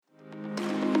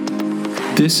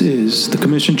This is the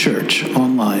Commission Church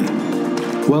Online.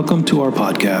 Welcome to our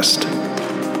podcast.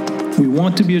 We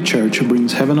want to be a church who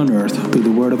brings heaven on earth through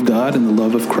the Word of God and the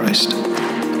love of Christ.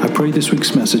 I pray this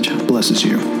week's message blesses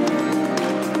you.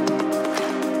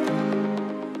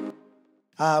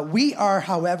 We are,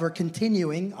 however,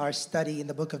 continuing our study in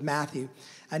the book of Matthew.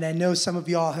 And I know some of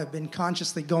y'all have been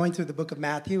consciously going through the book of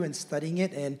Matthew and studying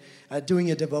it and doing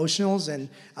your devotionals. And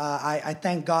I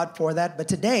thank God for that. But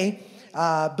today,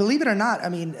 believe it or not, I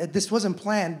mean, this wasn't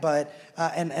planned, but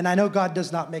and I know God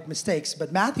does not make mistakes.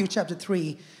 But Matthew chapter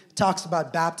 3 talks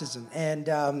about baptism. And,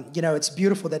 it's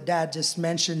beautiful that Dad just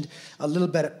mentioned a little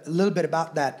bit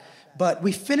about that. But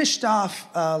we finished off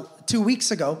 2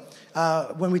 weeks ago.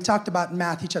 When we talked about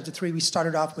Matthew chapter 3, we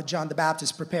started off with John the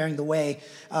Baptist preparing the way.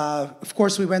 Of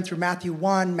course, we went through Matthew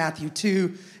 1, Matthew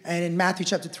 2, and in Matthew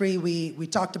chapter 3, we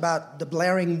talked about the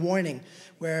blaring warning,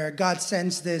 where God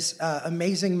sends this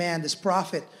amazing man, this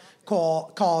prophet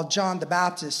called John the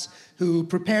Baptist, who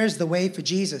prepares the way for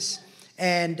Jesus.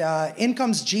 And in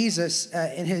comes Jesus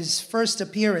in his first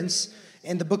appearance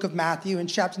in the book of Matthew, in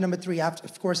chapter number 3, after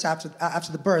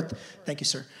the birth. Thank you,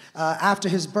 sir. After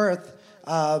his birth,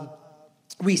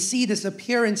 we see this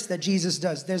appearance that Jesus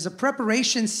does. There's a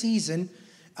preparation season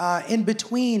in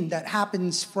between that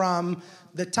happens from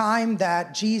the time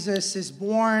that Jesus is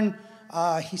born.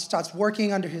 He starts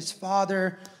working under his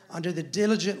father, under the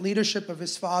diligent leadership of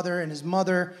his father and his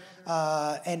mother,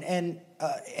 and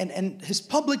his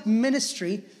public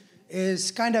ministry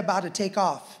is kind of about to take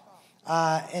off.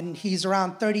 And he's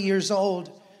around 30 years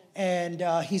old, and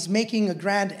he's making a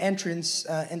grand entrance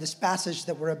in this passage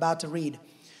that we're about to read.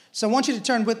 So I want you to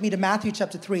turn with me to Matthew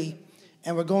chapter 3,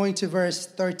 and we're going to verse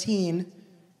 13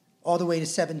 all the way to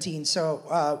 17.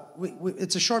 So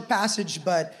it's a short passage,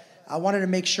 but I wanted to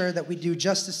make sure that we do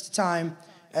justice to time,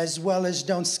 as well as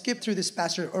don't skip through this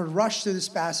passage or rush through this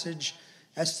passage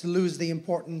as to lose the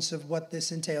importance of what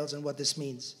this entails and what this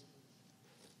means.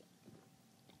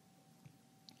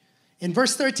 In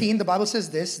verse 13, the Bible says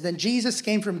this: "Then Jesus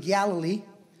came from Galilee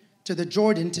to the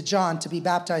Jordan to John to be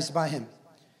baptized by him."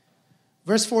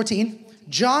 Verse 14,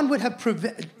 John would have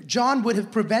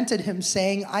prevented him,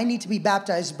 saying, "I need to be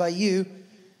baptized by you,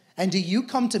 and do you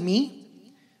come to me?"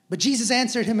 But Jesus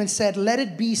answered him and said, "Let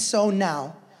it be so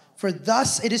now, for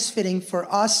thus it is fitting for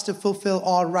us to fulfill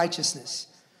all righteousness."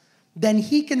 Then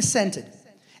he consented.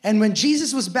 And when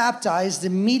Jesus was baptized,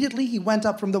 immediately he went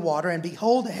up from the water, and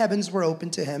behold, the heavens were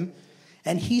opened to him,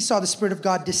 and he saw the Spirit of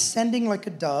God descending like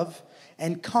a dove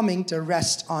and coming to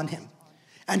rest on him.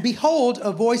 And behold,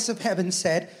 a voice from heaven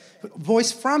said,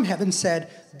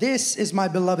 "This is my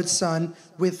beloved Son,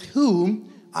 with whom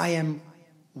I am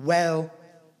well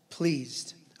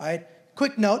pleased." All right,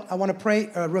 quick note. I want to pray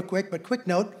real quick, but quick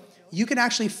note. You can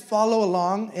actually follow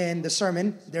along in the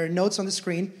sermon. There are notes on the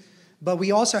screen, but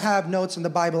we also have notes on the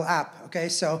Bible app. Okay,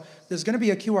 so there's going to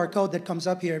be a QR code that comes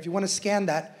up here. If you want to scan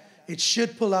that, it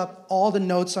should pull up all the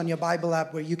notes on your Bible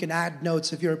app where you can add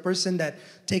notes. If you're a person that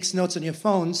takes notes on your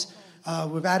phones,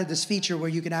 we've added this feature where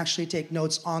you can actually take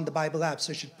notes on the Bible app.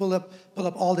 So it should pull up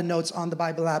all the notes on the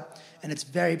Bible app, and it's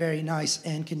very, very nice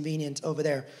and convenient over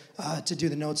there to do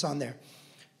the notes on there.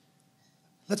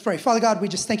 Let's pray. Father God, we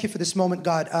just thank you for this moment,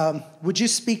 God. Would you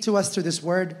speak to us through this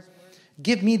word?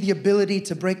 Give me the ability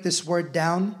to break this word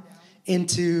down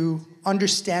into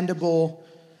understandable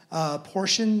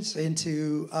portions,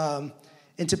 into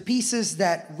pieces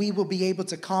that we will be able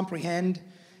to comprehend,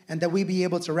 and that we be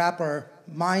able to wrap our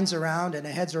minds around and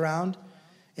our heads around,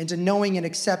 into knowing and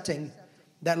accepting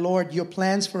that, Lord, your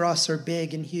plans for us are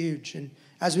big and huge. And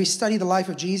as we study the life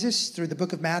of Jesus through the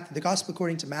book of Matthew, the gospel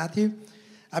according to Matthew,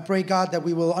 I pray, God, that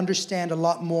we will understand a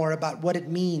lot more about what it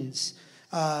means,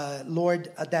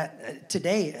 Lord, that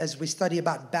today as we study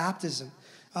about baptism,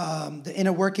 the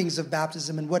inner workings of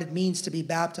baptism and what it means to be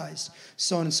baptized,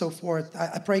 so on and so forth.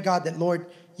 I pray, God, that, Lord,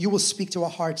 you will speak to our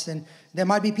hearts. And there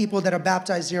might be people that are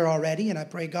baptized here already, and I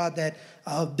pray, God, that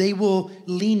they will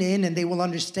lean in and they will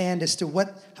understand as to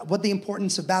what the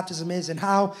importance of baptism is and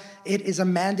how it is a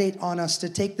mandate on us to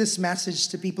take this message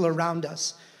to people around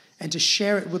us and to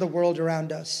share it with the world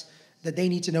around us, that they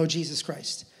need to know Jesus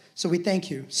Christ. So we thank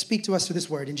you. Speak to us through this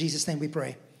word. In Jesus' name we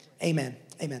pray. Amen.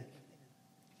 Amen.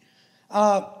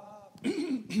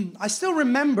 I still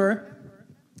remember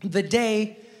the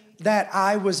day that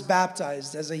I was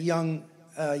baptized as a young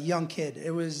kid.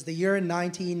 It was the year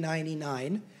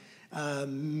 1999,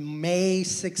 May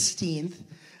 16th.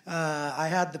 I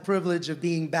had the privilege of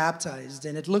being baptized,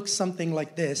 and it looked something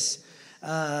like this.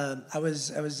 I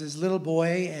was this little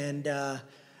boy, and I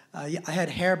had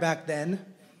hair back then.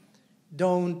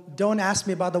 Don't ask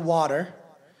me about the water.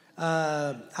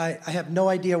 I have no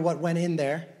idea what went in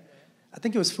there. I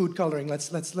think it was food coloring.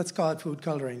 Let's call it food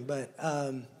coloring. But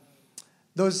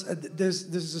there's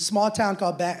a small town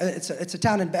called it's a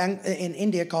town in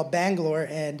India called Bangalore,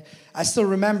 and I still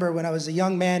remember when I was a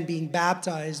young man being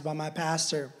baptized by my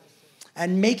pastor,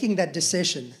 and making that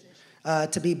decision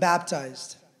to be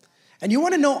baptized. And you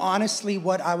want to know honestly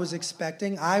what I was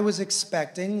expecting? I was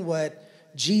expecting what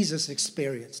Jesus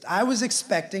experienced. I was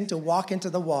expecting to walk into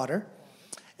the water.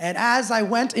 And as I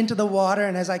went into the water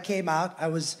and as I came out, I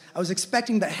was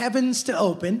expecting the heavens to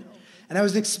open. And I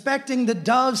was expecting the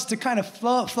doves to kind of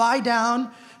fly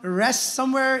down, rest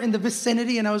somewhere in the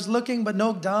vicinity. And I was looking, but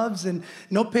no doves and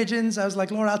no pigeons. I was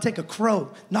like, Lord, I'll take a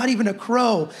crow. Not even a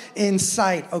crow in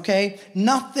sight, okay?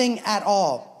 Nothing at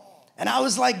all. And I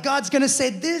was like, God's going to say,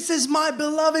 this is my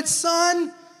beloved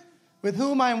son with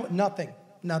whom I'm nothing.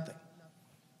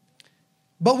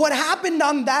 But what happened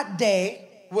on that day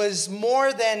was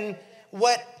more than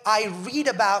what I read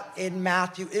about in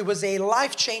Matthew. It was a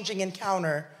life-changing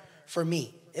encounter for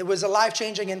me. It was a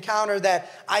life-changing encounter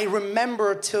that I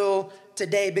remember till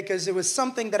today because it was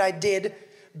something that I did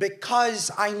because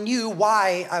I knew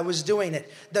why I was doing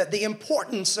it. The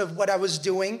importance of what I was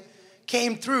doing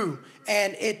came through,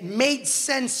 and it made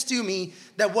sense to me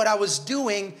that what I was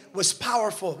doing was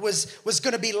powerful, was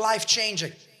going to be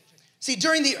life-changing. See,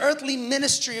 during the earthly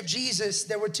ministry of Jesus,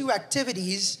 there were two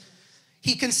activities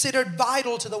he considered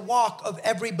vital to the walk of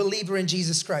every believer in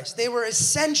Jesus Christ. They were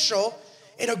essential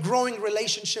in a growing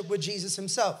relationship with Jesus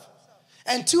himself.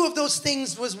 And two of those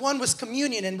things one was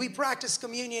communion, and we practice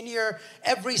communion here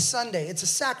every Sunday. It's a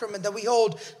sacrament that we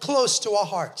hold close to our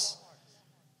hearts.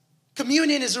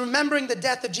 Communion is remembering the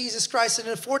death of Jesus Christ, and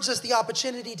it affords us the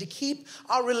opportunity to keep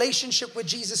our relationship with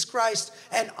Jesus Christ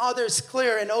and others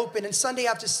clear and open. And Sunday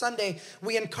after Sunday,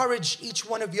 we encourage each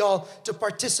one of y'all to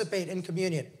participate in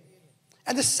communion.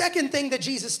 And the second thing that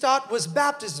Jesus taught was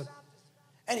baptism.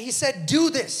 And he said, do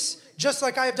this, just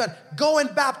like I have done. Go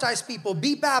and baptize people,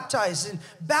 be baptized. And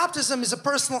baptism is a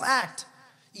personal act,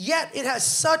 yet it has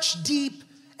such deep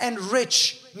and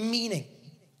rich meaning.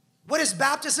 What is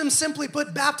baptism? Simply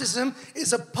put, baptism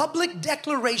is a public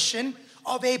declaration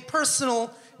of a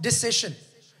personal decision.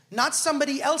 Not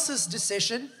somebody else's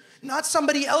decision, not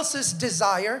somebody else's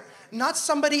desire, not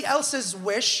somebody else's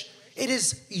wish. It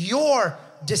is your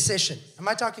decision. Am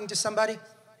I talking to somebody?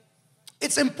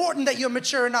 It's important that you're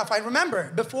mature enough. I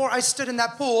remember before I stood in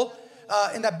that pool,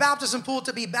 in that baptism pool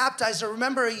to be baptized, I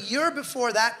remember a year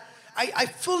before that, I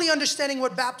fully understanding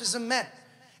what baptism meant.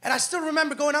 And I still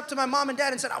remember going up to my mom and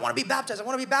dad and said, I want to be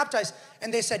baptized.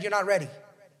 And they said, you're not ready.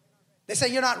 They said,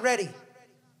 you're not ready.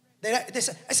 I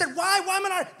said, why am I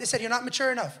not? They said, you're not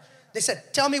mature enough. They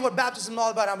said, tell me what baptism is all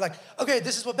about. I'm like, okay,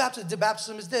 this is what baptism is.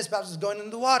 Baptism is this. Baptism is going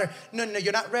into the water. No,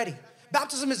 you're not ready.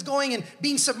 Baptism is going and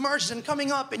being submerged and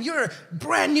coming up and you're a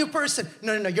brand new person.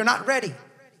 No, you're not ready.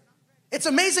 It's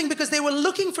amazing because they were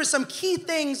looking for some key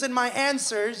things in my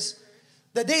answers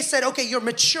that they said, okay, you're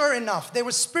mature enough. They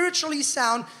were spiritually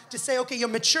sound to say, okay, you're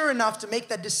mature enough to make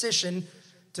that decision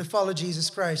to follow Jesus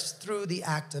Christ through the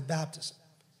act of baptism.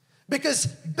 Because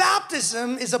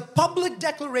baptism is a public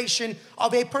declaration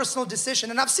of a personal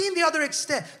decision. And I've seen the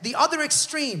other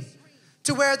extreme,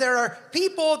 to where there are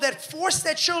people that force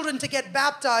their children to get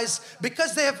baptized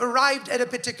because they have arrived at a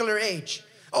particular age.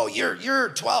 Oh, you're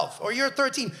 12 or you're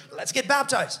 13. Let's get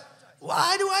baptized.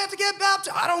 Why do I have to get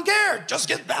baptized? I don't care. Just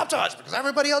get baptized because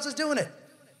everybody else is doing it.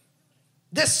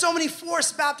 There's so many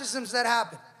forced baptisms that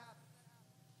happen.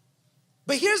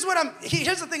 But here's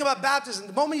the thing about baptism.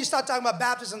 The moment you start talking about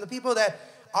baptism, the people that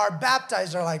are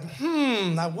baptized are like,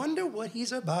 I wonder what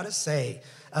he's about to say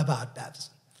about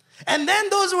baptism. And then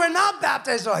those who are not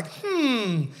baptized are like,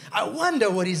 I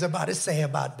wonder what he's about to say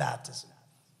about baptism.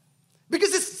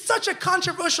 Because it's such a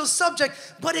controversial subject,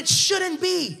 but it shouldn't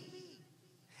be.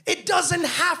 It doesn't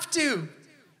have to,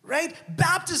 right?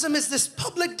 Baptism is this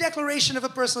public declaration of a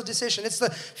personal decision. It's the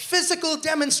physical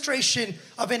demonstration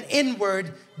of an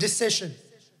inward decision.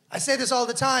 I say this all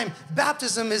the time.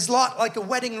 Baptism is a lot like a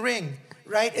wedding ring,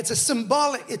 right? It's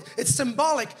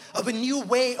symbolic of a new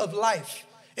way of life.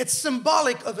 It's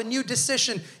symbolic of a new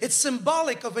decision. It's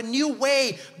symbolic of a new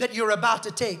way that you're about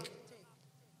to take.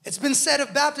 It's been said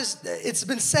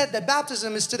that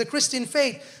baptism is to the Christian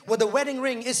faith what the wedding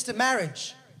ring is to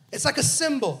marriage. It's like a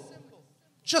symbol.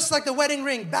 Just like the wedding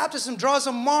ring, baptism draws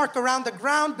a mark around the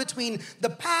ground between the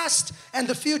past and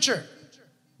the future.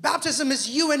 Baptism is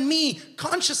you and me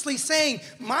consciously saying,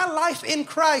 my life in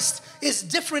Christ is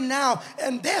different now,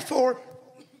 and therefore,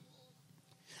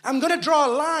 I'm going to draw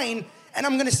a line, and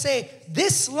I'm going to say,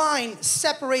 this line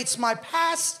separates my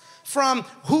past from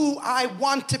who I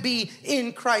want to be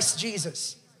in Christ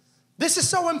Jesus. This is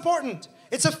so important.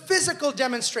 It's a physical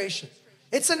demonstration.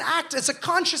 It's an act, it's a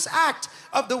conscious act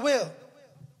of the will.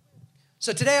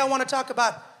 So today I want to talk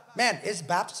about, man, is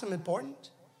baptism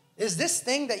important? Is this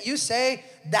thing that you say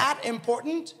that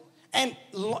important? And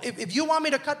if you want me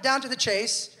to cut down to the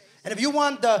chase, and if you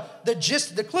want the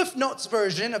gist, the Cliff Notes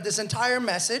version of this entire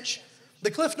message, the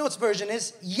Cliff Notes version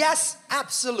is yes,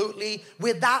 absolutely,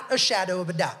 without a shadow of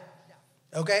a doubt.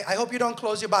 Okay, I hope you don't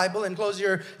close your Bible and close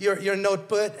your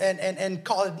notebook and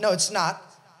call it, no, it's not.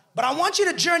 But I want you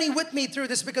to journey with me through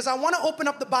this because I want to open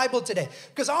up the Bible today.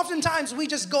 Because oftentimes we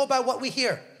just go by what we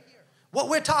hear, what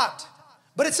we're taught.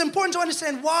 But it's important to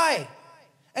understand why.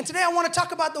 And today I want to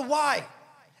talk about the why.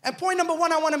 And point number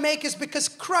one I want to make is because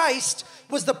Christ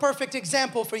was the perfect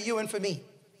example for you and for me.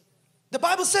 The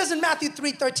Bible says in Matthew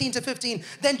 3:13-15,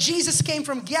 then Jesus came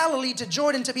from Galilee to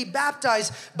Jordan to be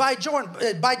baptized by John.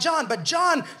 But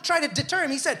John tried to deter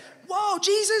him. He said, whoa,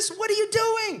 Jesus, what are you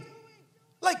doing?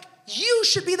 Like, you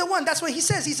should be the one. That's what he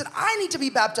says. He said, I need to be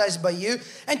baptized by you.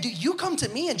 And do you come to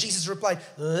me? And Jesus replied,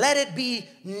 let it be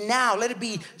now. Let it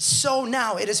be so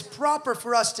now. It is proper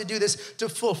for us to do this to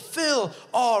fulfill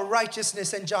all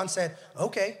righteousness. And John said,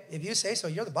 okay, if you say so,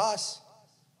 you're the boss.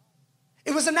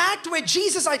 It was an act where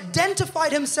Jesus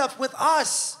identified himself with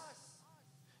us.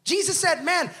 Jesus said,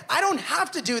 man, I don't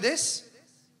have to do this.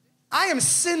 I am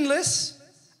sinless.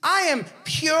 I am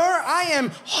pure. I am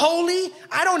holy.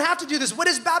 I don't have to do this. What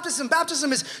is baptism?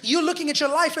 Baptism is you looking at your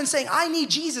life and saying, I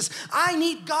need Jesus. I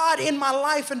need God in my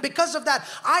life. And because of that,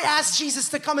 I asked Jesus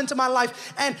to come into my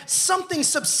life. And something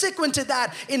subsequent to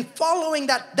that, in following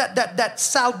that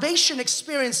salvation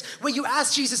experience where you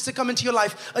ask Jesus to come into your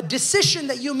life, a decision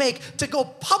that you make to go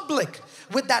public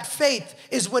with that faith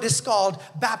is what is called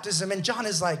baptism. And John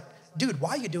is like, dude, why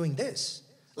are you doing this?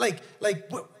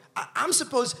 I'm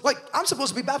supposed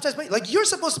to be baptized by you. Like, you're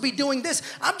supposed to be doing this.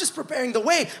 I'm just preparing the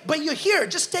way, but you're here.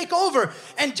 Just take over.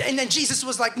 And then Jesus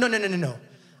was like, no.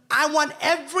 I want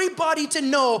everybody to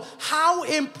know how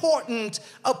important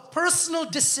a personal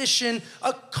decision,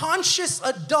 a conscious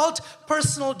adult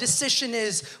personal decision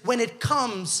is when it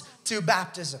comes to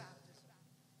baptism.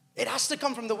 It has to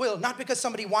come from the will, not because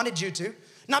somebody wanted you to,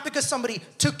 not because somebody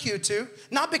took you to,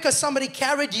 not because somebody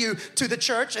carried you to the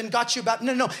church and got you back.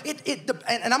 No.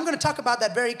 And I'm going to talk about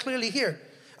that very clearly here.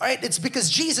 All right, it's because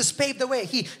Jesus paved the way.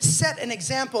 He set an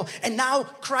example, and now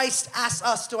Christ asks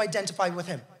us to identify with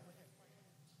him.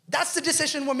 That's the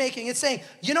decision we're making. It's saying,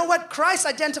 you know what? Christ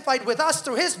identified with us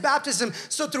through his baptism.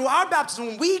 So through our baptism,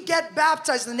 when we get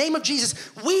baptized in the name of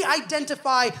Jesus, we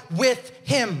identify with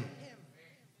him.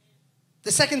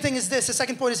 The second thing is this. The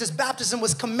second point is this: baptism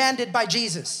was commanded by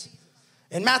Jesus.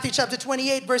 In Matthew chapter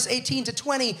 28, verse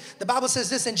 18-20, the Bible says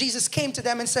this, and Jesus came to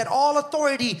them and said, all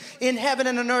authority in heaven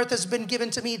and on earth has been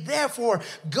given to me. Therefore,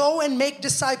 go and make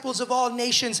disciples of all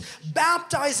nations,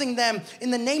 baptizing them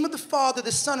in the name of the Father,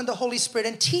 the Son, and the Holy Spirit,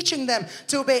 and teaching them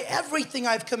to obey everything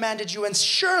I've commanded you. And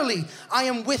surely I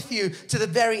am with you to the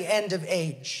very end of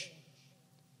age.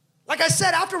 Like I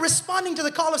said, after responding to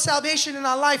the call of salvation in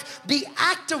our life, the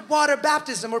act of water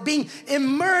baptism, or being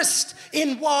immersed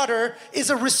in water, is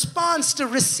a response to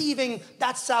receiving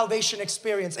that salvation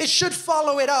experience. It should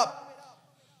follow it up.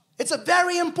 It's a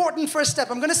very important first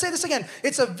step. I'm going to say this again.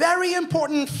 It's a very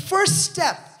important first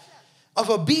step of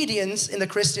obedience in the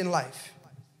Christian life.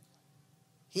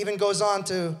 He even goes on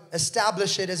to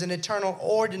establish it as an eternal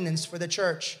ordinance for the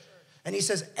church. And he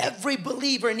says, every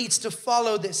believer needs to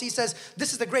follow this. He says,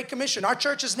 this is the Great Commission. Our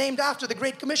church is named after the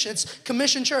Great Commission. It's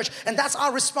Commission Church. And that's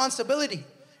our responsibility.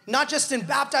 Not just in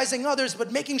baptizing others,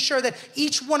 but making sure that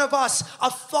each one of us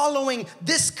are following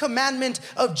this commandment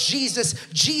of Jesus.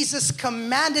 Jesus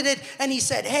commanded it, and he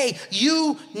said, hey,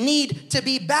 you need to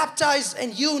be baptized,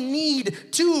 and you need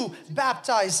to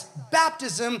baptize.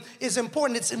 Baptism is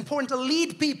important. It's important to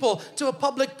lead people to a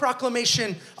public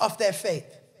proclamation of their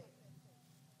faith.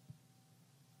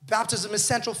 Baptism is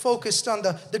central, focused on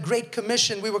the Great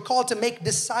Commission. We were called to make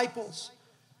disciples.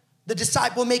 The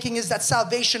disciple making is that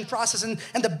salvation process, and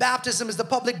the baptism is the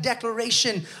public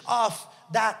declaration of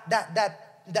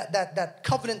that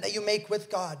covenant that you make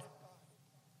with God.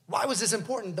 Why was this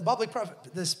important?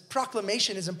 This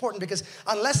proclamation is important because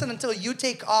unless and until we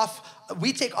take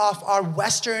off our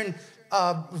Western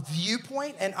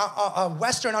viewpoint and our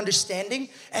Western understanding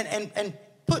and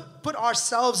put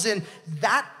ourselves in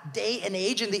that day and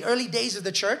age, in the early days of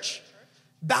the church,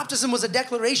 baptism was a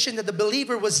declaration that the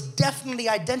believer was definitely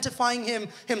identifying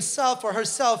himself or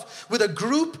herself with a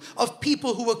group of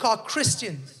people who were called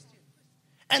Christians.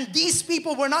 And these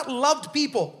people were not loved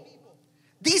people.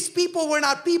 These people were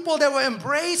not people that were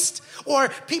embraced or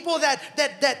people that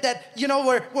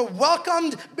were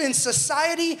welcomed in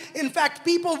society. In fact,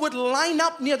 people would line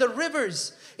up near the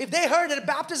rivers if they heard that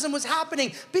baptism was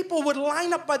happening, people would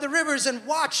line up by the rivers and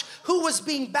watch who was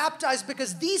being baptized,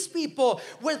 because these people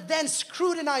were then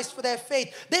scrutinized for their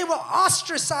faith. They were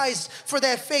ostracized for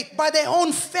their faith by their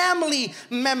own family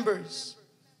members.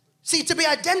 See, to be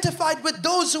identified with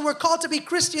those who were called to be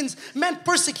Christians meant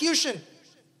persecution.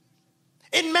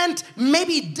 It meant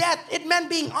maybe death. It meant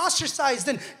being ostracized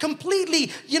and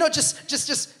completely,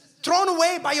 just thrown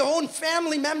away by your own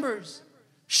family members,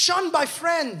 shunned by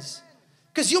friends,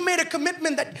 because you made a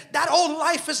commitment that old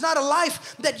life is not a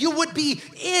life that you would be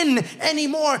in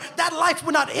anymore. That life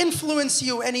would not influence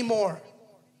you anymore.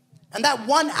 And that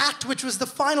one act, which was the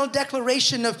final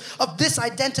declaration of this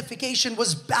identification,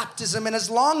 was baptism. And as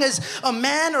long as a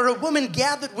man or a woman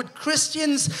gathered with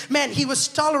Christians, man, he was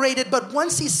tolerated. But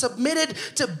once he submitted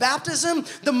to baptism,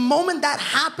 the moment that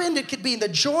happened, it could be in the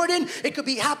Jordan, it could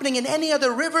be happening in any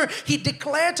other river, he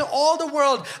declared to all the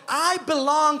world, I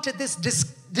belong to this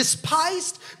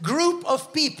despised group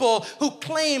of people who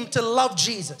claim to love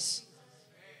Jesus.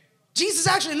 Jesus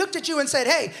actually looked at you and said,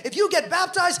 hey, if you get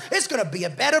baptized, it's going to be a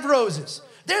bed of roses.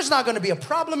 There's not going to be a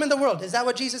problem in the world. Is that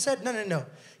what Jesus said? No.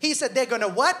 He said they're going to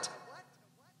what?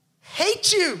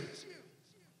 Hate you.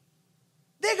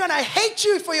 They're going to hate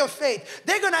you for your faith.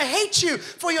 They're going to hate you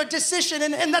for your decision.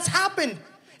 And that's happened.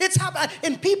 It's happened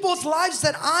in people's lives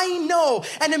that I know.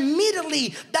 And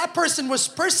immediately that person was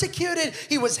persecuted.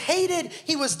 He was hated.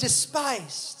 He was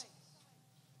despised.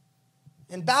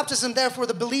 In baptism, therefore,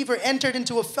 the believer entered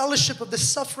into a fellowship of the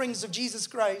sufferings of Jesus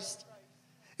Christ.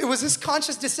 It was his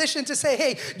conscious decision to say,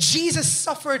 hey, Jesus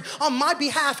suffered on my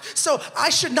behalf, so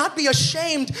I should not be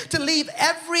ashamed to leave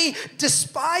every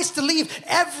despise, to leave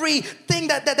everything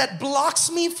that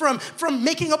blocks me from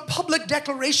making a public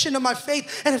declaration of my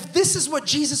faith. And if this is what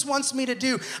Jesus wants me to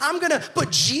do, I'm going to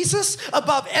put Jesus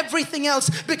above everything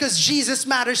else, because Jesus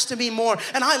matters to me more,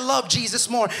 and I love Jesus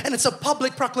more. And it's a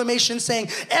public proclamation saying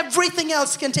everything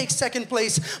else can take second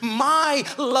place. My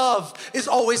love is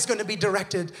always going to be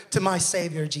directed to my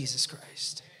Savior, Jesus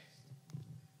Christ.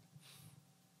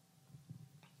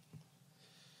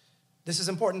 This is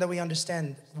important that we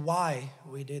understand why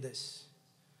we do this.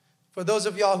 For those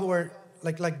of y'all who are,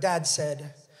 like Dad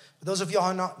said, for those of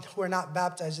y'all who are not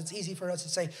baptized, it's easy for us to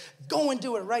say, go and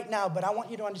do it right now, but I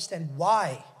want you to understand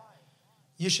why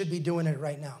you should be doing it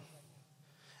right now.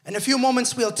 In a few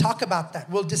moments, we'll talk about that.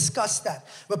 We'll discuss that.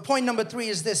 But point number 3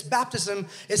 is this: baptism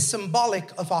is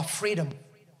symbolic of our freedom.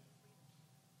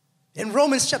 In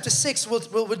Romans chapter 6,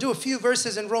 we'll do a few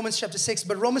verses in Romans chapter 6,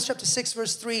 but Romans chapter 6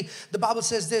 verse 3, the Bible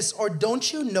says this, or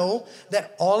don't you know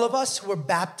that all of us who were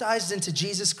baptized into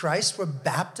Jesus Christ were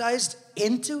baptized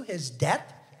into his death?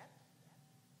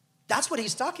 That's what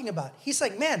he's talking about. He's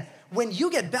like, man, when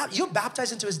you get baptized, you're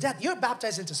baptized into his death. You're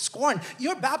baptized into scorn.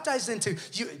 You're baptized into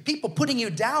people putting you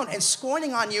down and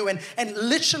scorning on you. And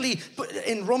literally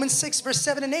in Romans 6, verse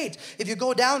 7 and 8, if you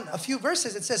go down a few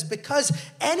verses, it says, because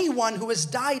anyone who has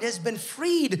died has been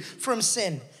freed from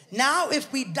sin. Now,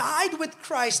 if we died with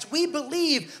Christ, we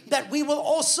believe that we will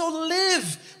also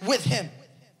live with him.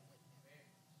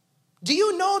 Do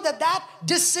you know that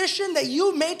decision that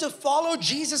you made to follow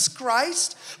Jesus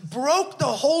Christ broke the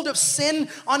hold of sin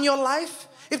on your life?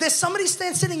 If there's somebody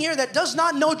sitting here that does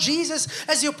not know Jesus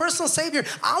as your personal Savior,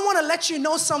 I want to let you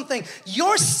know something.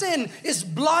 Your sin is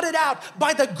blotted out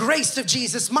by the grace of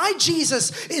Jesus. My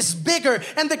Jesus is bigger,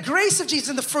 and the grace of Jesus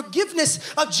and the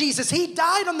forgiveness of Jesus. He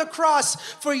died on the cross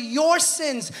for your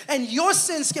sins, and your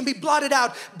sins can be blotted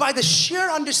out by the sheer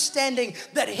understanding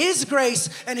that his grace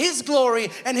and his glory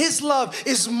and his love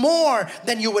is more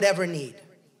than you would ever need.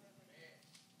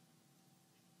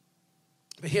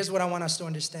 But here's what I want us to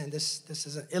understand. This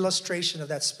is an illustration of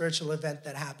that spiritual event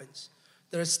that happens.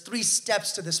 There's 3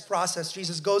 steps to this process.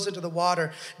 Jesus goes into the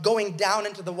water, going down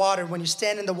into the water. When you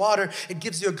stand in the water, it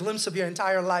gives you a glimpse of your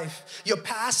entire life, your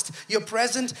past, your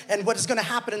present, and what is going to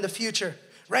happen in the future.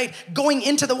 Right? Going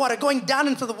into the water, going down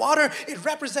into the water, it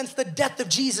represents the death of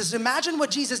Jesus. Imagine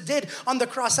what Jesus did on the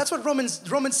cross. That's what Romans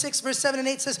 6, verse 7 and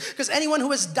 8 says, because anyone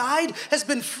who has died has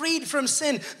been freed from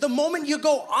sin. The moment you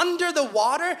go under the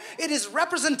water, it is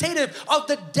representative of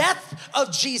the death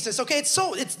of Jesus. Okay,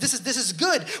 this is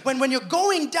good. When you're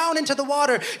going down into the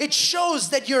water, it shows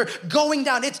that you're going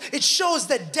down. It shows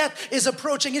that death is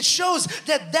approaching. It shows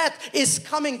that death is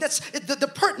coming. That's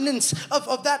the pertinence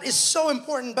of that is so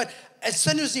important. But as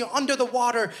soon as you're under the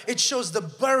water, it shows the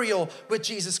burial with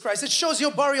Jesus Christ. It shows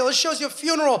your burial. It shows your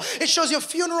funeral. It shows your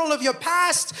funeral of your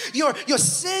past, your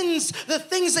sins, the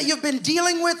things that you've been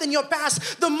dealing with in your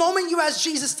past. The moment you ask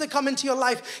Jesus to come into your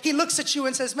life, he looks at you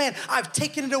and says, man, I've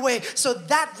taken it away. So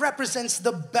that represents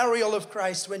the burial of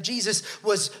Christ when Jesus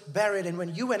was buried. And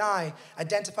when you and I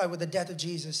identify with the death of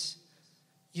Jesus,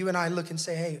 you and I look and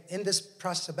say, hey, in this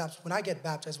process of baptism, when I get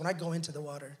baptized, when I go into the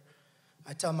water,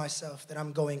 I tell myself that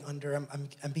I'm going under,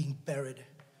 I'm being buried.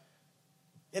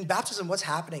 In baptism, what's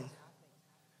happening?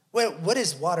 Well, what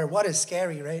is water? Water is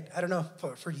scary, right? I don't know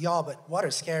for y'all, but water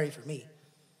is scary for me.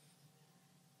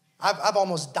 I've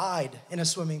almost died in a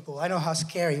swimming pool. I know how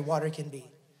scary water can be.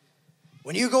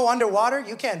 When you go underwater,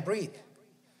 you can't breathe.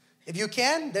 If you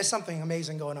can, there's something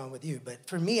amazing going on with you. But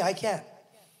for me, I can't.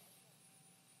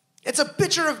 It's a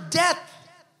picture of death.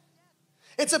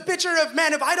 It's a picture of,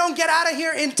 man, if I don't get out of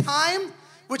here in time,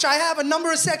 which I have a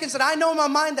number of seconds that I know in my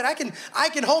mind that I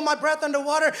can hold my breath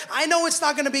underwater, I know it's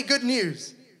not going to be good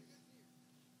news.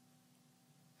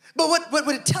 But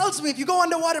what it tells me, if you go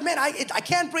underwater, man, I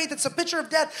can't breathe. It's a picture of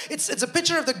death. It's a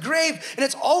picture of the grave, and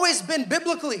it's always been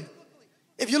biblically.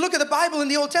 If you look at the Bible in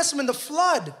the Old Testament, the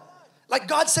flood, like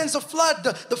God sends a flood,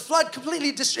 the flood completely,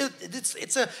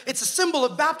 it's a symbol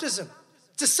of baptism.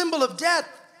 It's a symbol of death.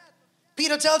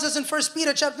 Peter tells us in 1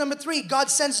 Peter chapter number 3, God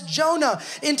sends Jonah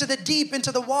into the deep,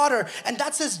 into the water, and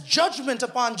that's his judgment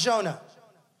upon Jonah.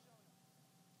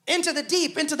 Into the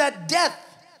deep, into that death.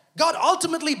 God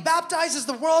ultimately baptizes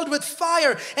the world with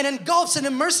fire and engulfs and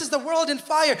immerses the world in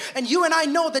fire. And you and I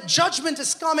know that judgment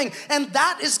is coming, and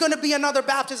that is going to be another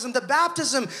baptism, the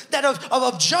baptism that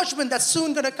of judgment that's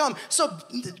soon going to come. So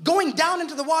going down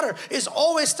into the water is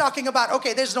always talking about,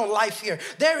 okay, there's no life here.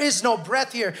 There is no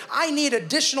breath here. I need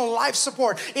additional life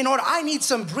support in order. I need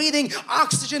some breathing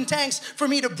oxygen tanks for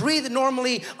me to breathe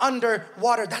normally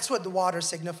underwater. That's what the water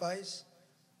signifies.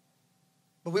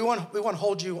 But we won't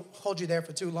hold you there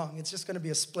for too long. It's just going to be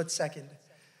a split second.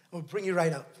 We'll bring you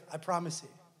right up. I promise you.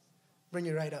 Bring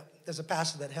you right up. There's a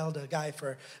pastor that held a guy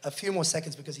for a few more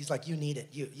seconds because he's like, you need it.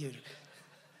 You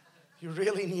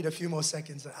really need a few more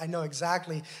seconds. I know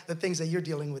exactly the things that you're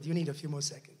dealing with. You need a few more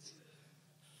seconds.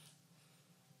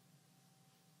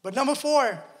 But number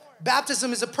 4,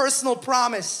 baptism is a personal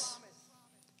promise.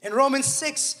 In Romans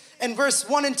 6 and verse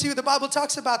 1 and 2, the Bible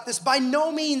talks about this. By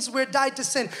no means we're died to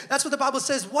sin. That's what the Bible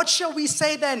says. What shall we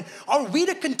say then? Are we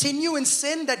to continue in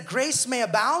sin that grace may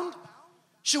abound?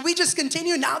 Should we just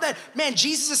continue now that, man,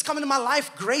 Jesus is coming to my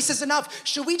life, grace is enough?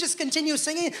 Should we just continue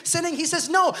sinning? He says,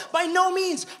 no, by no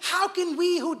means. How can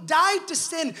we who died to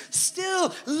sin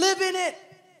still live in it?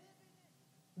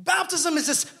 Baptism is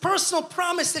this personal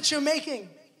promise that you're making.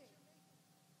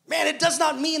 Man, it does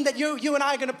not mean that you and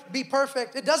I are going to be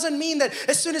perfect. It doesn't mean that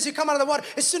as soon as you come out of the water,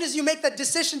 as soon as you make that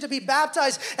decision to be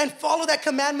baptized and follow that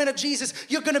commandment of Jesus,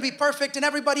 you're going to be perfect and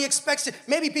everybody expects it.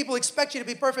 Maybe people expect you to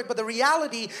be perfect, but the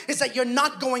reality is that you're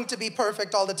not going to be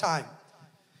perfect all the time.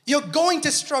 You're going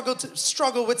to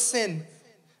struggle with sin.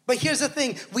 But here's the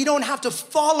thing, we don't have to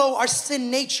follow our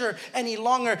sin nature any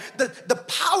longer. The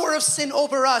power of sin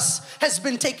over us has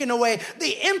been taken away.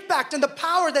 The impact and the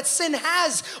power that sin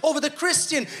has over the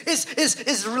Christian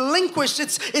is relinquished.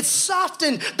 It's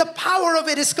softened. The power of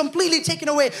it is completely taken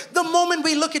away. The moment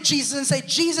we look at Jesus and say,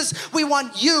 Jesus, we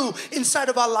want you inside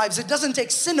of our lives. It doesn't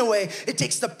take sin away. It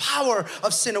takes the power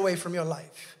of sin away from your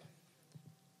life.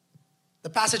 The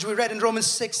passage we read in Romans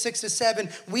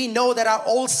 6:6-7, we know that our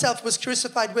old self was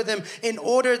crucified with him in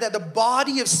order that the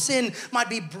body of sin might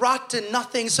be brought to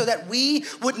nothing so that we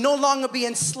would no longer be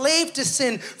enslaved to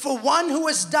sin. For one who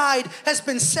has died has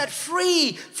been set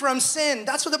free from sin.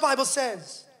 That's what the Bible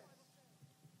says.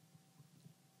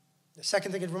 The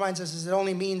second thing it reminds us is it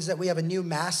only means that we have a new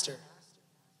master.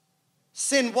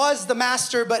 Sin was the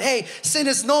master, but hey, sin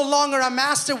is no longer our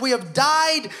master. We have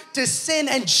died to sin,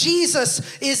 and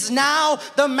Jesus is now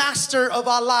the master of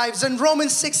our lives. And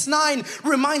Romans 6:9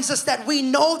 reminds us that we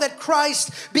know that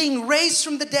Christ, being raised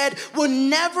from the dead, will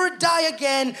never die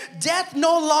again. Death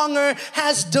no longer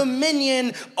has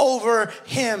dominion over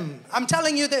him. I'm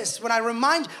telling you this, I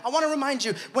want to remind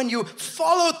you, when you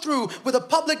follow through with a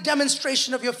public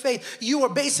demonstration of your faith, you are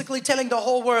basically telling the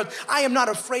whole world, I am not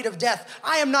afraid of death.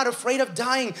 I am not afraid of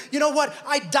dying. You know what?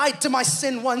 I died to my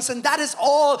sin once, and that is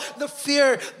all the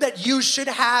fear that you should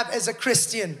have as a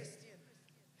Christian.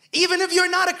 Even if you're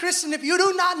not a Christian, if you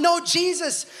do not know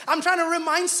Jesus, I'm trying to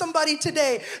remind somebody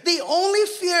today, the only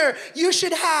fear you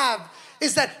should have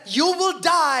is that you will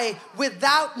die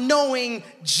without knowing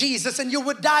Jesus, and you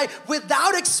would die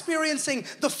without experiencing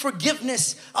the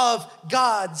forgiveness of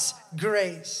God's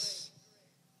grace.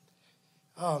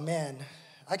 Oh man,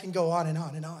 I can go on and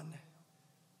on and on.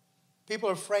 People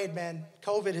are afraid, man.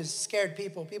 COVID has scared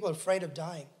people. People are afraid of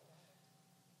dying.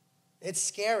 It's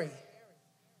scary.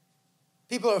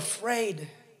 People are afraid.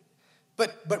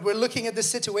 But we're looking at this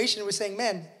situation and we're saying,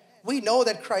 man, we know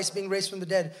that Christ being raised from the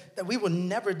dead, that we will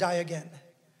never die again.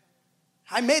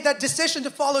 I made that decision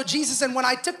to follow Jesus, and when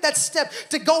I took that step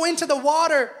to go into the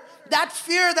water, that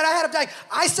fear that I had of dying,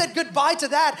 I said goodbye to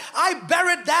that. I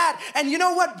buried that. And you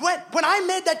know what? When I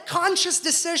made that conscious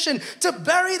decision to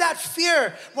bury that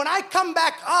fear, when I come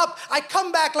back up, I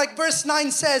come back like verse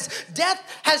 9 says, death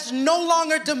has no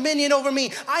longer dominion over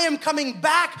me. I am coming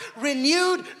back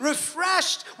renewed,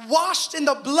 refreshed, washed in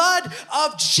the blood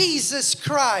of Jesus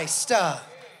Christ.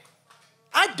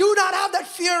 I do not have that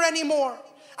fear anymore.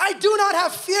 I do not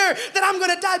have fear that I'm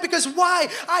going to die, because why?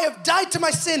 I have died to my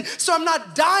sin, so I'm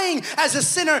not dying as a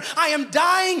sinner. I am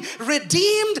dying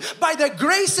redeemed by the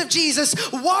grace of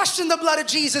Jesus, washed in the blood of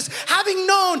Jesus, having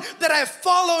known that I have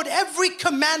followed every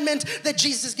commandment that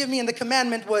Jesus gave me, and the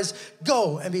commandment was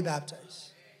go and be baptized.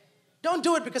 Don't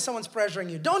do it because someone's pressuring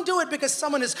you. Don't do it because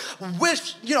someone is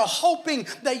hoping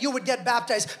that you would get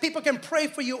baptized. People can pray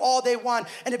for you all they want,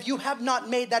 and if you have not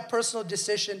made that personal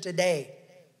decision today,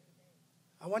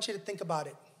 I want you to think about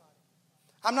it.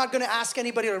 I'm not going to ask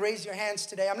anybody to raise your hands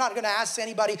today. I'm not going to ask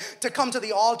anybody to come to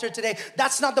the altar today.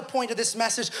 That's not the point of this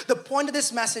message. The point of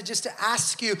this message is to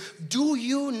ask you, do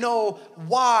you know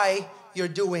why you're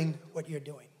doing what you're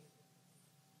doing?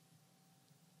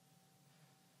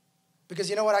 Because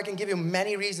you know what? I can give you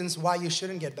many reasons why you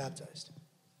shouldn't get baptized.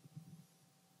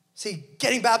 See,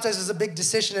 getting baptized is a big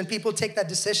decision, and people take that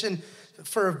decision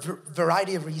for a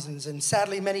variety of reasons. And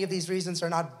sadly, many of these reasons are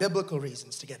not biblical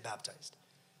reasons to get baptized.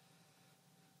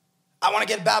 I want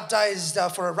to get baptized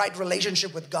for a right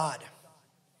relationship with God.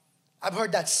 I've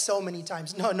heard that so many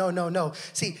times. No.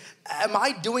 See, am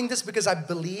I doing this because I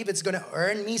believe it's going to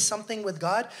earn me something with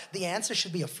God? The answer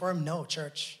should be a firm no,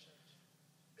 church.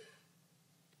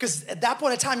 Because at that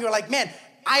point in time, you're like, man,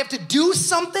 I have to do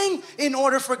something in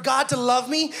order for God to love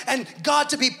me and God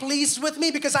to be pleased with me,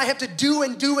 because I have to do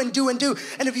and do and do and do.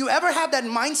 And if you ever have that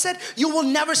mindset, you will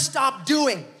never stop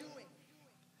doing.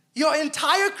 Your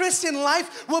entire Christian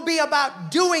life will be about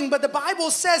doing, but the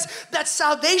Bible says that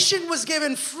salvation was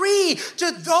given free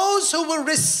to those who will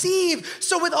receive.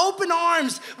 So with open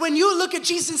arms, when you look at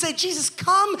Jesus and say, Jesus,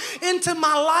 come into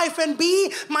my life and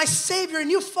be my Savior, and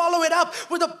you follow it up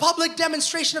with a public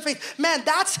demonstration of faith, man,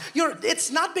 it's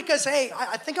not because, hey,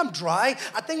 I think I'm dry.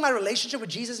 I think my relationship with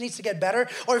Jesus needs to get better.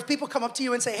 Or if people come up to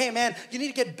you and say, hey, man, you need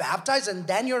to get baptized and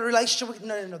then your relationship with,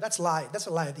 no, that's a lie. That's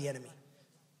a lie of the enemy.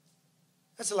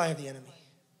 That's a lie of the enemy.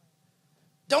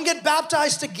 Don't get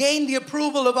baptized to gain the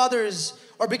approval of others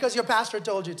or because your pastor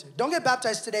told you to. Don't get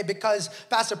baptized today because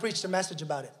pastor preached a message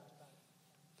about it.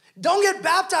 Don't get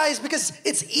baptized because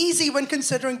it's easy when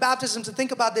considering baptism to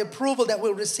think about the approval that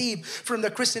we'll receive from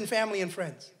the Christian family and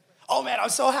friends. Oh man, I'm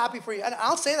so happy for you. And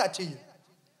I'll say that to you.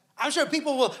 I'm sure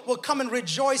people will come and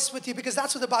rejoice with you, because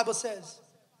that's what the Bible says.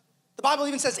 The Bible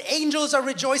even says angels are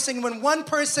rejoicing when one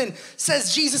person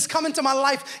says, Jesus, come into my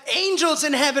life. Angels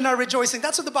in heaven are rejoicing.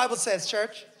 That's what the Bible says,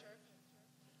 church.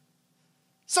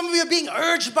 Some of you are being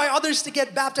urged by others to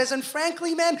get baptized, and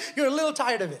frankly, man, you're a little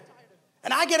tired of it.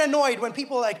 And I get annoyed when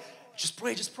people are like, just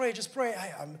pray, just pray, just pray.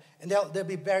 And they'll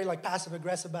be very like passive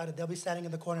aggressive about it. They'll be standing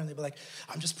in the corner and they'll be like,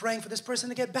 I'm just praying for this person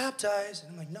to get baptized.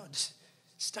 And I'm like, no, just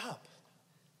stop.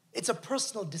 It's a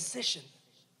personal decision.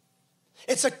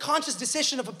 It's a conscious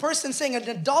decision of a person saying,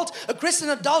 a Christian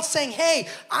adult saying, hey,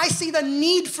 I see the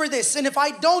need for this. And if I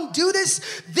don't do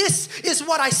this, this is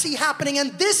what I see happening.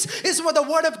 And this is what the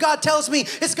Word of God tells me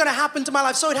is going to happen to my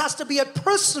life. So it has to be a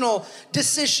personal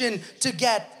decision to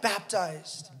get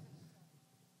baptized.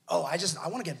 Oh, I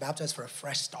want to get baptized for a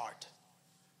fresh start.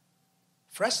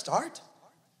 Fresh start?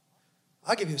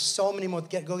 I'll give you so many more.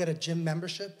 Go get a gym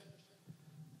membership.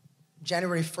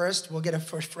 January 1st, we'll get a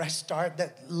fresh start.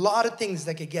 A lot of things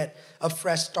that could get a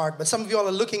fresh start. But some of you all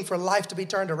are looking for life to be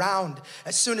turned around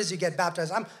as soon as you get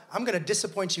baptized. I'm going to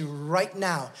disappoint you right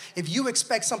now. If you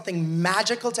expect something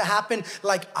magical to happen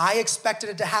like I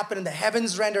expected it to happen, and the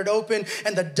heavens rendered open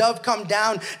and the dove come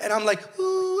down and I'm like,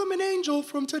 ooh, I'm an angel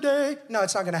from today. No,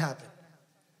 it's not going to happen.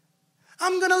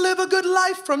 I'm going to live a good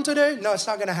life from today. No, it's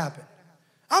not going to happen.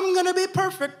 I'm going to be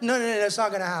perfect. No, it's not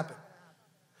going to happen.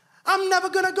 I'm never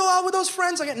going to go out with those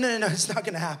friends again. No, it's not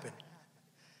going to happen.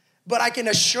 But I can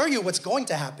assure you what's going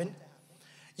to happen.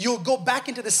 You'll go back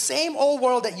into the same old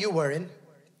world that you were in,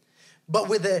 but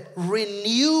with a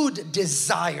renewed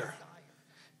desire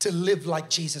to live like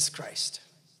Jesus Christ.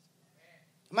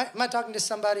 Am I talking to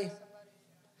somebody?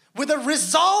 With a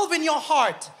resolve in your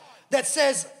heart that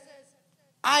says,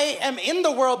 I am in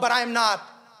the world, but I am not.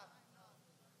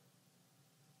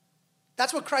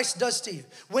 That's what Christ does to you.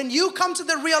 When you come to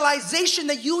the realization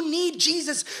that you need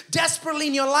Jesus desperately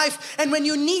in your life, and when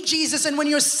you need Jesus, and when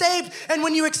you're saved, and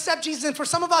when you accept Jesus, and for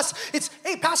some of us, it's,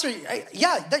 hey, Pastor,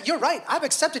 you're right. I've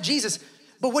accepted Jesus,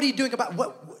 but what are you doing about,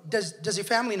 what does your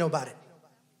family know about it?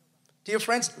 Do your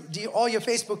friends, all your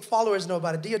Facebook followers know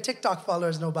about it? Do your TikTok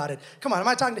followers know about it? Come on, am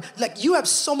I talking to, like, you have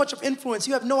so much of influence,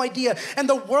 you have no idea. And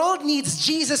the world needs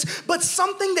Jesus, but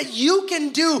something that you can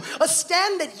do, a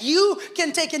stand that you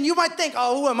can take. And you might think,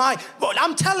 oh, who am I? Well,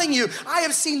 I'm telling you, I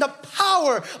have seen the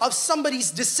power of somebody's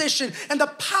decision and the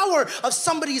power of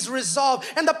somebody's resolve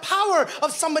and the power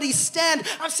of somebody's stand.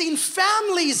 I've seen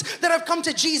families that have come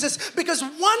to Jesus because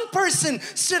one person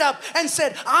stood up and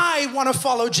said, I want to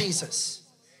follow Jesus.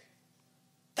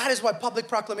 That is why public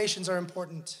proclamations are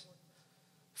important.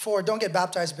 4, don't get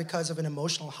baptized because of an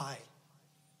emotional high.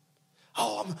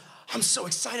 Oh, I'm so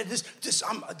excited.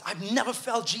 I've never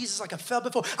felt Jesus like I felt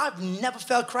before. I've never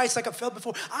felt Christ like I felt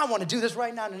before. I want to do this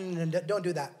right now. No, don't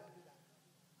do that.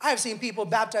 I have seen people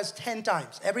baptized 10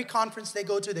 times. Every conference they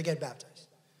go to, they get baptized.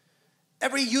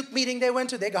 Every youth meeting they went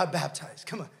to, they got baptized.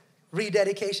 Come on,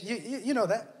 rededication. You know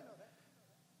that.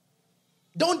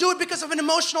 Don't do it because of an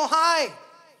emotional high.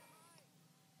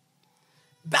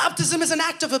 Baptism is an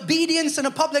act of obedience and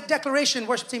a public declaration.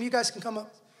 Worship team, you guys can come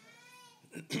up.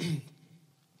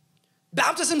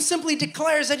 Baptism simply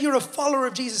declares that you're a follower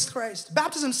of Jesus Christ.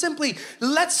 Baptism simply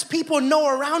lets people know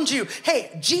around you,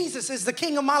 hey, Jesus is the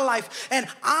King of my life, and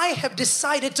I have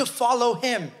decided to follow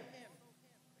him.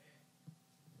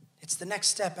 It's the next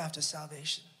step after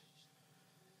salvation.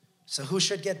 So who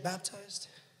should get baptized?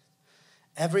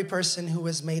 Every person who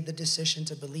has made the decision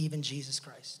to believe in Jesus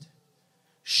Christ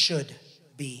should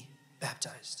be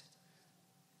baptized.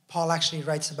 Paul actually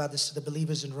writes about this to the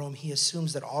believers in Rome. He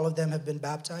assumes that all of them have been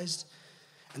baptized,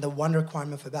 and the one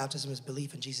requirement for baptism is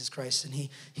belief in Jesus Christ. And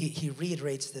he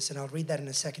reiterates this, and I'll read that in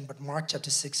a second. But Mark chapter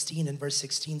 16 and verse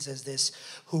 16 says this: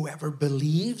 whoever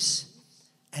believes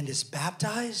and is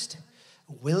baptized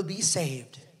will be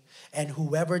saved, and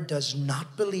whoever does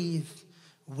not believe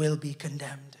will be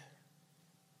condemned.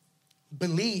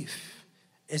 Belief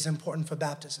is important for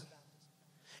baptism.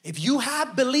 If you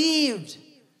have believed,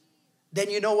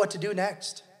 then you know what to do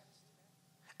next.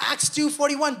 Acts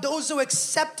 2:41, those who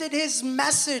accepted his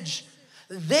message,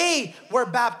 they were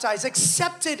baptized.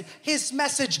 Accepted his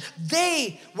message,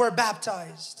 they were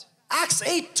baptized. Acts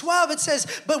 8:12, it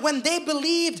says, but when they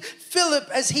believed Philip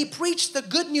as he preached the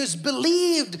good news,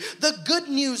 believed the good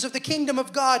news of the kingdom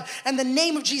of God and the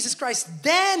name of Jesus Christ,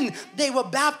 then they were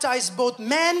baptized, both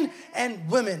men and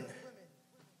women.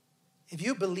 If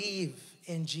you believe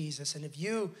in Jesus, and if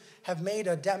you have made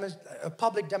a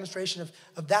public demonstration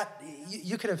of that,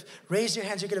 you could have raised your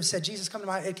hands, you could have said, Jesus, come to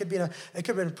my, it could be a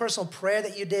personal prayer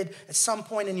that you did at some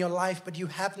point in your life, but you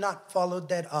have not followed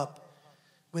that up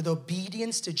with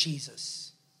obedience to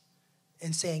Jesus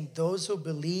and saying those who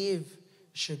believe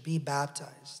should be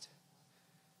baptized.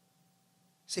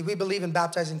 See, we believe in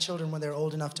baptizing children when they're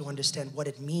old enough to understand what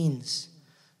it means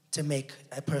to make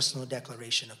a personal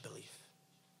declaration of belief.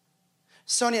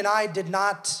 Sonia and I did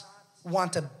not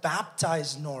want to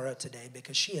baptize Nora today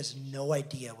because she has no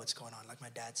idea what's going on, like my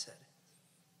dad said.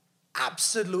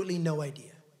 Absolutely no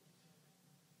idea.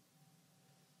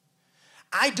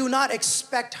 I do not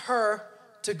expect her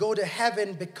to go to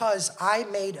heaven because I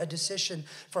made a decision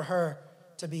for her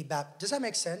to be baptized. Does that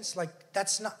make sense? Like,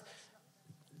 that's not...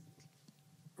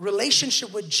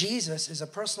 Relationship with Jesus is a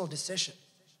personal decision.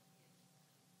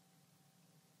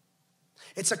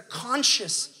 It's a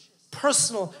conscious,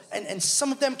 personal, and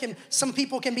some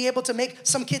people can be able to make,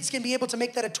 some kids can be able to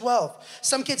make that at 12.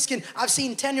 Some kids can, I've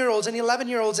seen 10-year-olds and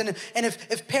 11-year-olds, and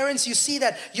if parents, you see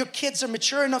that your kids are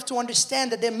mature enough to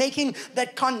understand that they're making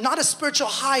that, not a spiritual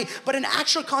high, but an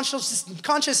actual conscious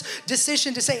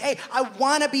decision to say, hey, I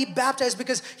want to be baptized.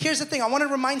 Because here's the thing, I want to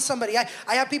remind somebody, I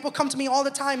have people come to me all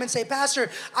the time and say,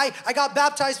 Pastor, I got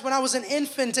baptized when I was an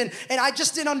infant, and I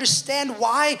just didn't understand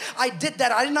why I did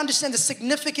that. I didn't understand the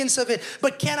significance of it,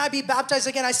 but can I be baptized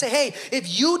again? I say, hey,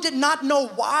 if you did not know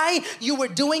why you were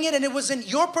doing it and it wasn't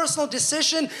your personal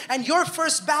decision and your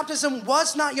first baptism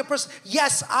was not your personal,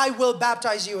 yes, I will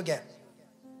baptize you again.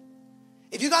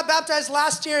 If you got baptized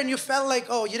last year and you felt like,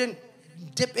 oh, you didn't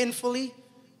dip in fully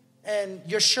and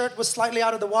your shirt was slightly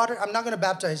out of the water, I'm not going to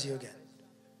baptize you again.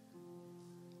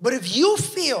 But if you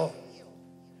feel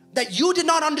that you did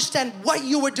not understand what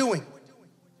you were doing,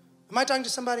 am I talking to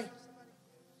somebody?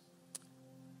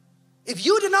 If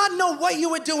you do not know what you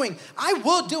were doing, I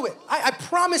will do it. I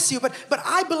promise you. But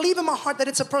I believe in my heart that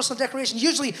it's a personal declaration.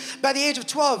 Usually by the age of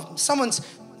 12, someone's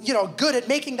good at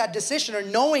making that decision or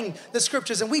knowing the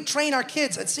scriptures. And we train our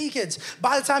kids at Sea Kids.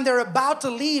 By the time they're about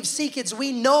to leave Sea Kids,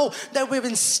 we know that we've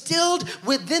instilled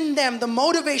within them the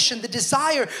motivation, the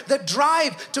desire, the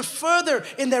drive to further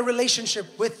in their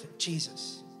relationship with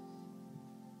Jesus.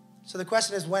 So the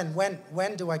question is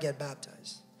when do I get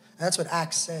baptized? And that's what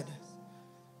Acts said.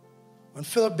 When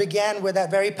Philip began with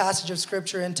that very passage of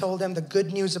scripture and told them the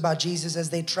good news about Jesus, as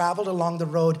they traveled along the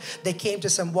road, they came to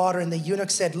some water, and the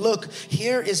eunuch said, "Look,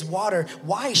 here is water.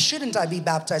 Why shouldn't I be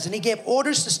baptized?" And he gave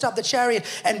orders to stop the chariot,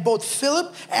 and both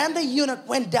Philip and the eunuch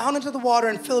went down into the water,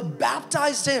 and Philip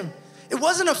baptized him. It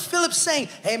wasn't a Philip saying,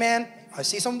 "Hey man, I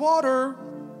see some water.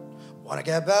 Want to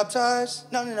get baptized?"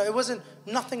 No. It wasn't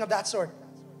nothing of that sort.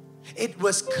 It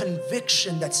was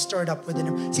conviction that stirred up within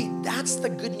him. See, that's the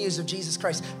good news of Jesus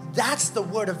Christ. That's the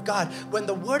Word of God. When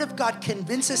the Word of God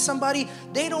convinces somebody,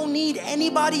 they don't need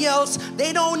anybody else.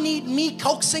 They don't need me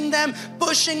coaxing them,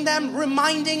 pushing them,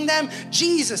 reminding them.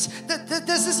 Jesus.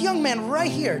 There's this young man right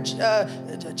here.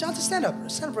 Jonathan, stand up.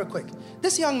 Stand up real quick.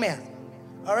 This young man,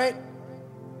 all right?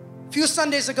 A few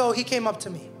Sundays ago, he came up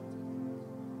to me.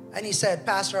 And he said,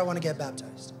 "Pastor, I want to get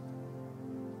baptized."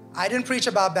 I didn't preach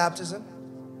about baptism.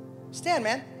 Stand,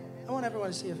 man. I want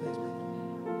everyone to see your face, man.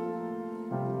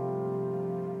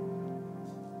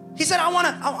 He said, I want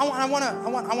to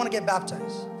get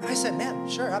baptized. And I said, "Man,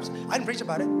 sure, absolutely." I didn't preach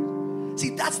about it.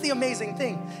 See, that's the amazing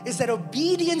thing, is that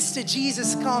obedience to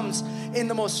Jesus comes in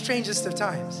the most strangest of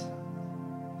times.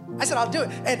 I said, "I'll do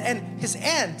it." And his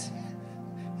aunt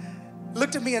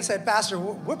looked at me and said, "Pastor,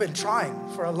 we've been trying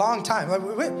for a long time.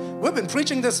 We've been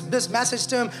preaching this message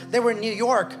to him." They were in New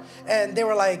York, and they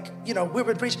were like, we've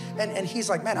been preaching. And he's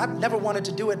like, "Man, I've never wanted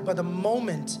to do it, but the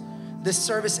moment this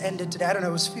service ended today," I don't know,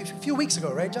 it was a few weeks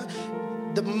ago, right, John?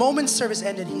 The moment service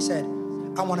ended, he said,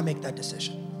 "I want to make that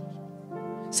decision."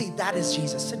 See, that is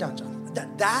Jesus. Sit down, John.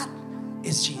 That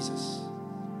is Jesus.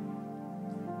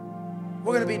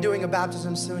 We're going to be doing a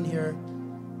baptism soon here.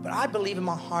 But I believe in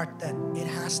my heart that it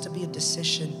has to be a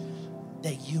decision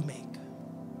that you make.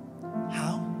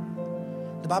 How?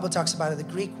 The Bible talks about it.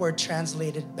 The Greek word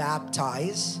translated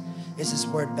baptize is this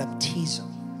word baptizo.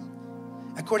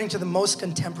 According to the most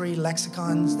contemporary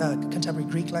lexicons, the contemporary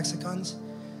Greek lexicons,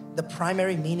 the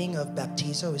primary meaning of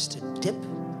baptizo is to dip,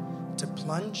 to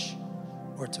plunge,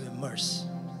 or to immerse.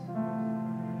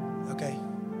 Okay?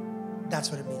 That's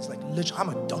what it means. Like, literally,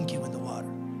 I'm going to dunk you in the water.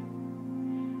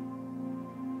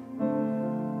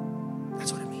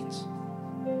 That's what it means.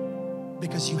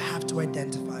 Because you have to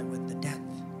identify with the death,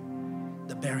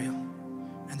 the burial,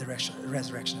 and the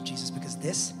resurrection of Jesus. Because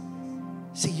this,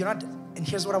 see, you're not, and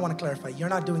here's what I want to clarify. You're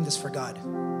not doing this for God.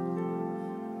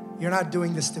 You're not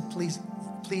doing this to please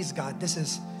God.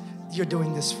 You're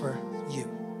doing this for you.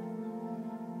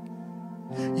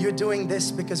 You're doing this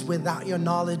because without your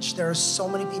knowledge, there are so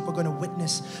many people going to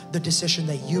witness the decision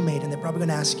that you made, and they're probably going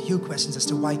to ask you questions as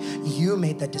to why you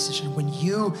made that decision. When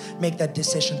you make that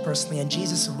decision personally, and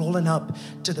Jesus is rolling up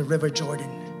to the River Jordan,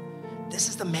 this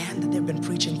is the man that they've been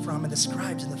preaching from, and the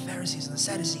scribes and the Pharisees and the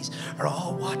Sadducees are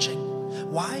all watching.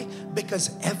 Why?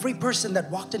 Because every person that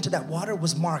walked into that water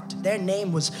was marked. Their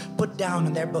name was put down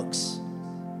in their books.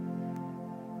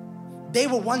 They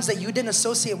were ones that you didn't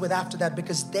associate with after that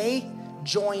because they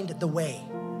joined the way.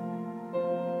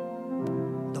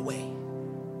 The way.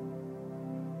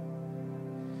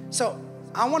 So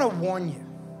I want to warn you.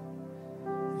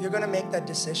 If you're going to make that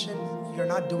decision, you're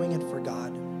not doing it for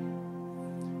God.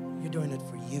 You're doing it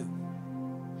for you.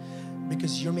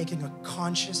 Because you're making a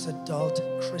conscious adult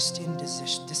Christian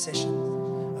decision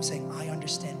of saying, I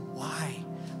understand why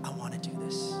I want to do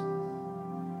this.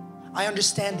 I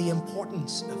understand the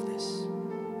importance of this.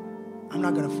 I'm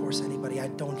not going to force anybody. I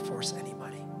don't force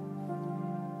anybody.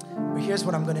 But here's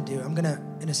what I'm going to do.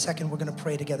 In a second, we're going to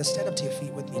pray together. Stand up to your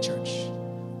feet with me, church.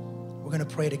 We're going to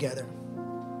pray together.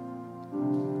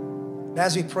 But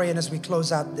as we pray and as we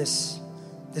close out this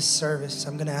service,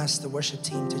 I'm going to ask the worship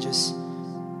team to just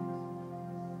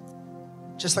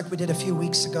like we did a few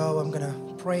weeks ago, I'm going to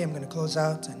pray. I'm going to close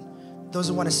out. And those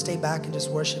who want to stay back and just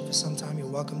worship for some time, you're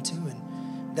welcome to. And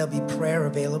there'll be prayer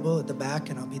available at the back,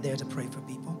 and I'll be there to pray for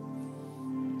people.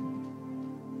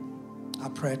 Our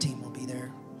prayer team will be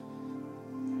there.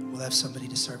 We'll have somebody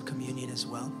to serve communion as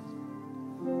well.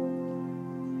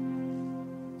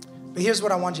 But here's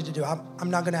what I want you to do.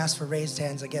 I'm not going to ask for raised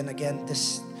hands again.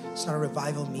 It's not a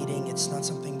revival meeting. It's not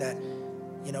something that,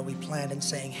 we planned and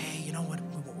saying, hey, you know what?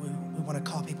 We want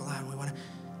to call people out.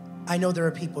 I know there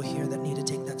are people here that need to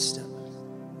take that step.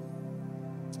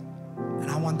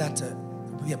 And I want that to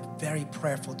be a very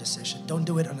prayerful decision. Don't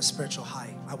do it on a spiritual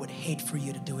high. I would hate for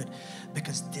you to do it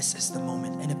because this is the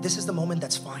moment. And if this is the moment,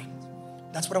 that's fine.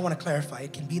 That's what I want to clarify.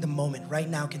 It can be the moment. Right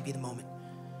now can be the moment.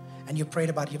 And you've prayed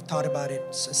about it, you've thought about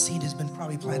it. So a seed has been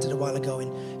probably planted a while ago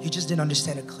and you just didn't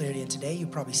understand it clearly. And today you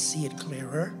probably see it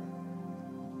clearer.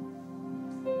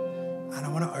 And I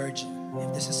want to urge you,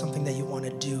 if this is something that you want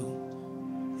to do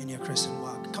in your Christian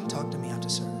walk, come talk to me after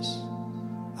service.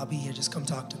 I'll be here. Just come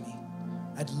talk to me.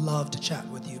 I'd love to chat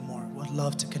with you more. Would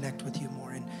love to connect with you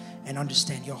more and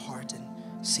understand your heart and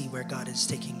see where God is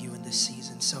taking you in this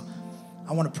season. So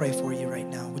I want to pray for you right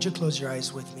now. Would you close your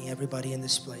eyes with me, everybody in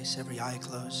this place, every eye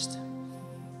closed?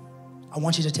 I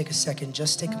want you to take a second,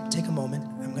 just take a moment.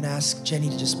 I'm going to ask Jenny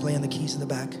to just play on the keys in the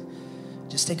back.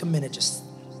 Just take a minute, just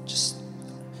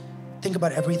think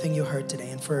about everything you heard today.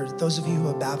 And for those of you who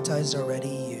are baptized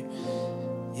already,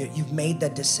 you've made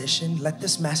that decision. Let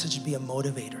this message be a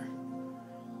motivator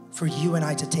for you and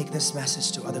I to take this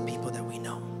message to other people that we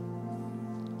know.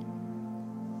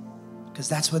 Because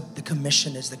that's what the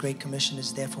commission is. The Great Commission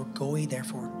is, therefore, go ye,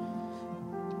 therefore,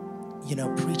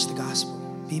 preach the gospel.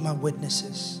 Be my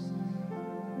witnesses.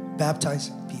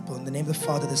 Baptize people in the name of the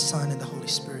Father, the Son, and the Holy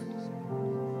Spirit.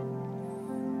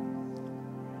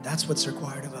 That's what's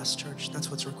required of us, church. That's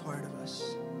what's required of us.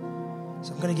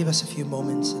 So I'm going to give us a few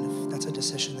moments, and if that's a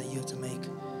decision that you have to make,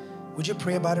 would you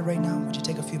pray about it right now? Would you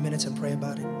take a few minutes and pray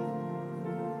about it?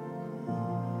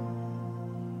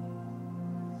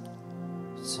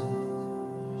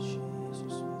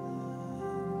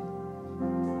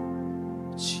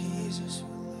 Jesus,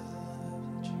 we love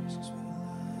you. Jesus, we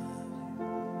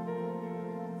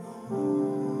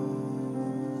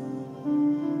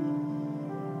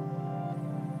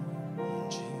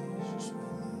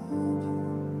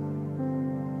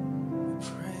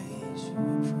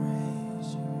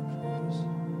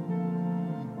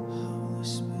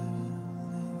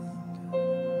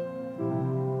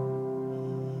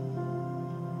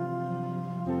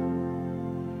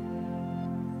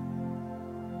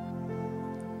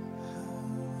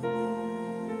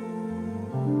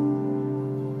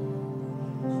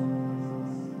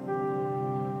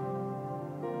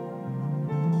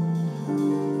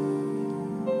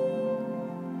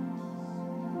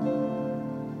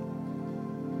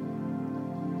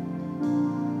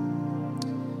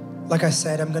Like I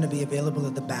said, I'm going to be available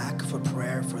at the back for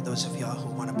prayer for those of y'all who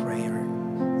want to pray, or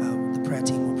the prayer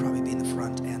team will probably be in the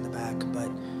front and the back. But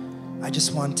I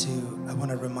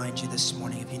want to remind you this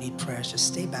morning, if you need prayers, just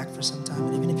stay back for some time.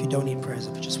 And even if you don't need prayers,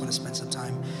 if you just want to spend some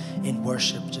time in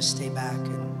worship, just stay back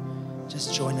and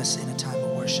just join us in a time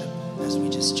of worship as we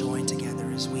just join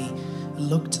together, as we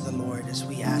look to the Lord, as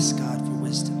we ask God for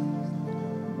wisdom.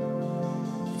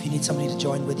 If you need somebody to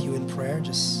join with you in prayer,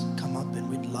 just come up and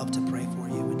we'd love to pray for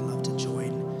you. We'd love to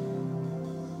join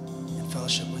in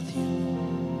fellowship with you.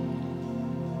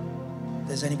 If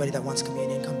there's anybody that wants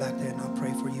communion, come back there and I'll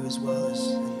pray for you as well.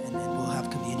 And we'll have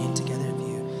communion together. If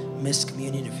you missed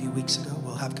communion a few weeks ago,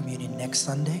 we'll have communion next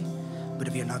Sunday. But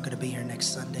if you're not going to be here next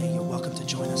Sunday, you're welcome to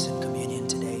join us in communion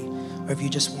today. Or if you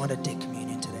just want to take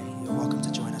communion today, you're welcome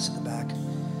to join us in the back.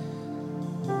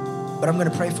 But I'm going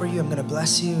to pray for you. I'm going to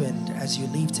bless you. And as you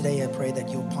leave today, I pray that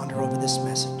you'll ponder over this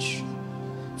message.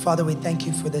 Father, we thank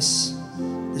you for this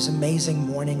amazing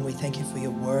morning. We thank you for your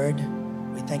word.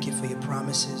 We thank you for your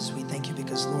promises. We thank you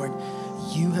because, Lord,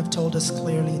 you have told us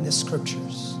clearly in the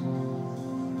scriptures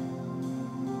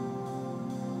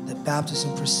that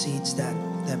baptism precedes that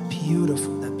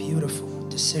beautiful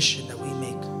decision that we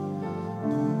make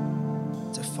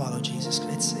to follow Jesus.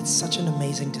 It's such an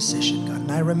amazing decision, God.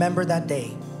 And I remember that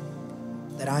day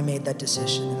that I made that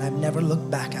decision, and I've never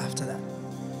looked back after that.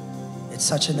 It's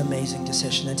such an amazing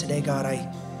decision. And today, God, I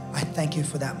thank you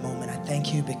for that moment. I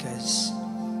thank you because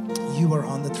you are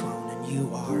on the throne and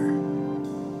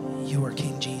you are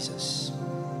King Jesus.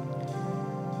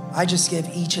 I just give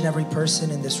each and every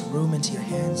person in this room into your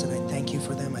hands, and I thank you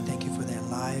for them. I thank you for their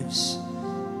lives.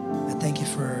 I thank you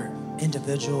for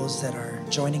individuals that are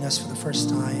joining us for the first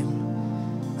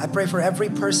time. I pray for every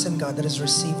person, God, that has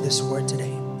received this word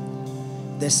today.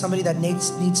 There's somebody that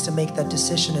needs to make that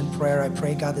decision in prayer. I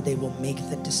pray, God, that they will make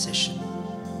that decision.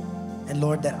 And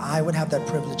Lord, that I would have that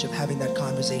privilege of having that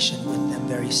conversation with them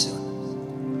very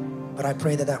soon. But I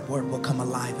pray that that word will come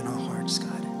alive in our hearts,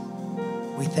 God.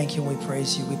 We thank you and we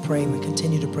praise you. We pray, we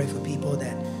continue to pray for people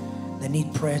that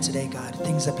need prayer today, God.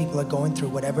 Things that people are going through,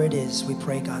 whatever it is, we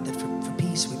pray, God, that for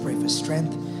peace, we pray for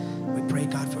strength. We pray,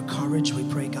 God, for courage. We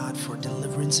pray, God, for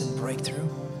deliverance and breakthrough.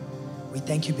 We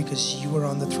thank you because you are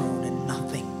on the throne and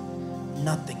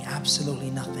nothing, absolutely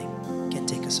nothing can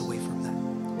take us away from that.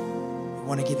 We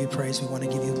want to give you praise. We want to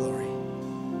give you glory.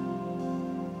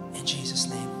 In Jesus'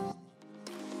 name.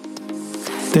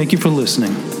 Thank you for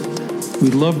listening. We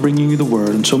love bringing you the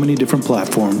word on so many different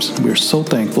platforms. We are so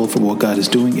thankful for what God is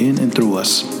doing in and through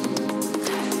us.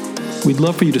 We'd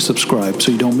love for you to subscribe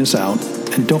so you don't miss out.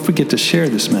 And don't forget to share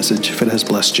this message if it has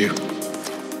blessed you.